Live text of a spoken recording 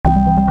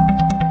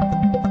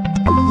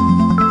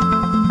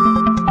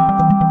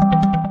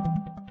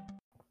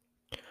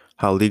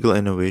How legal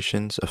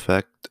innovations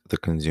affect the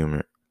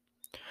consumer.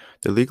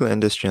 The legal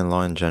industry and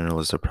law in general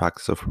is the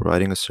practice of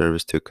providing a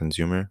service to a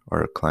consumer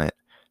or a client.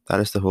 That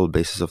is the whole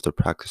basis of the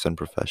practice and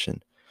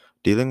profession.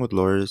 Dealing with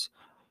lawyers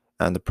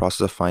and the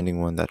process of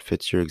finding one that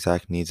fits your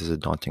exact needs is a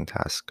daunting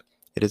task.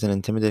 It is an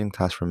intimidating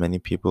task for many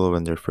people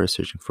when they're first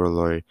searching for a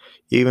lawyer,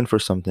 even for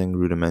something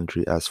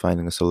rudimentary as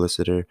finding a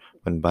solicitor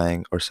when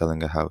buying or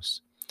selling a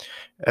house.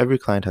 Every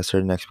client has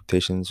certain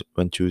expectations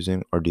when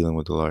choosing or dealing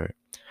with a lawyer.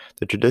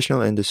 The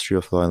traditional industry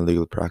of law and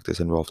legal practice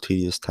involved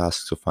tedious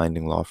tasks of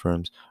finding law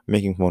firms,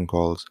 making phone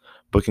calls,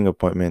 booking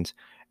appointments,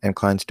 and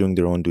clients doing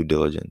their own due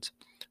diligence.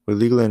 With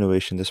legal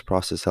innovation, this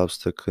process helps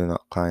the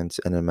clients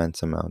an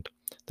immense amount.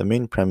 The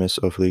main premise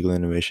of legal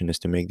innovation is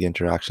to make the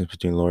interactions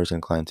between lawyers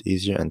and clients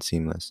easier and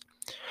seamless.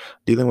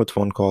 Dealing with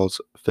phone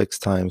calls,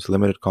 fixed times,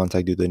 limited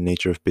contact due to the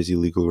nature of busy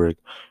legal work,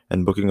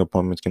 and booking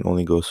appointments can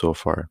only go so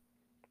far.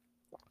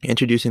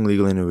 Introducing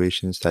legal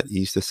innovations that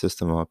ease the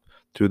system up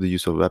through the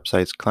use of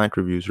websites, client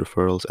reviews,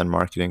 referrals, and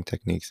marketing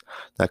techniques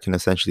that can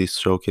essentially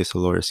showcase a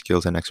lawyer's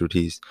skills and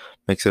expertise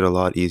makes it a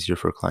lot easier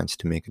for clients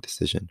to make a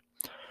decision.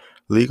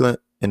 Legal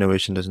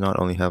innovation does not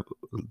only help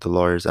the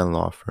lawyers and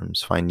law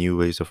firms find new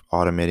ways of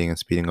automating and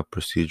speeding up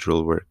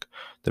procedural work.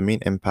 The main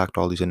impact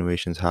all these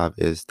innovations have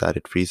is that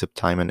it frees up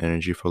time and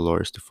energy for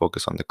lawyers to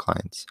focus on the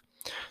clients.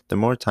 The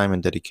more time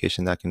and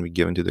dedication that can be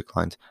given to the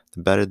client,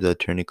 the better the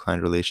attorney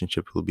client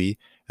relationship will be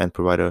and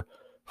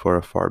for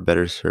a far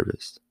better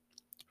service.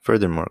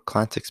 Furthermore,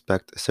 clients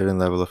expect a certain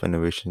level of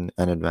innovation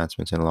and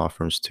advancements in law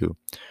firms too.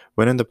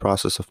 When in the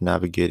process of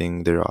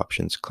navigating their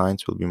options,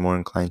 clients will be more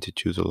inclined to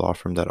choose a law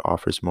firm that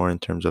offers more in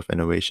terms of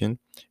innovation,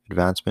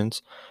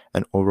 advancements,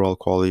 and overall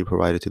quality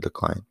provided to the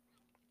client.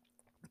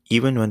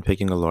 Even when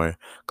picking a lawyer,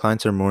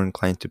 clients are more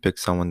inclined to pick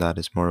someone that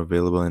is more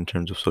available in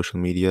terms of social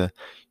media,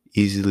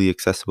 easily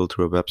accessible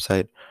through a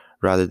website,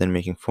 rather than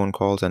making phone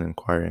calls and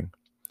inquiring.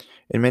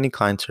 In many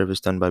client service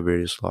done by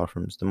various law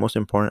firms, the most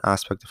important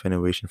aspect of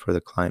innovation for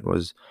the client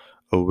was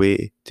a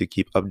way to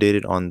keep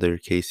updated on their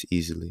case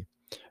easily,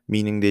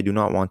 meaning they do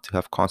not want to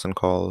have constant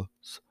calls,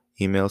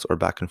 emails, or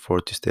back and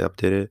forth to stay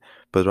updated,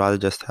 but rather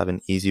just have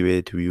an easy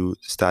way to view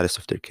the status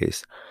of their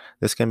case.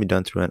 This can be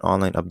done through an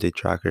online update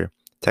tracker,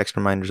 text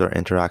reminders, or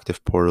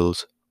interactive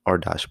portals or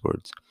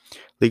dashboards.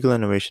 Legal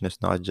innovation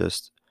is not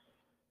just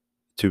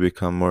to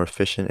become more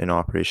efficient in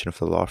operation of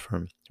the law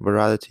firm, but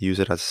rather to use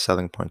it as a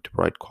selling point to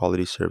provide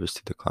quality service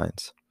to the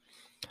clients.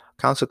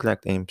 Counsel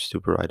Connect aims to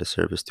provide a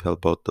service to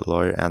help both the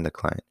lawyer and the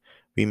client.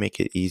 We make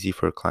it easy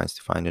for clients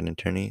to find an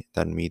attorney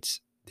that meets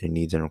their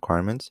needs and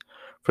requirements.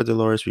 For the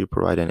lawyers, we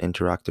provide an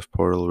interactive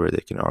portal where they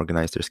can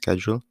organize their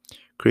schedule,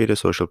 create a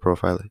social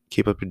profile,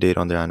 keep up to date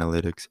on their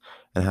analytics,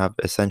 and have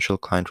essential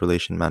client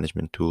relation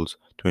management tools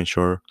to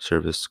ensure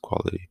service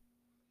quality.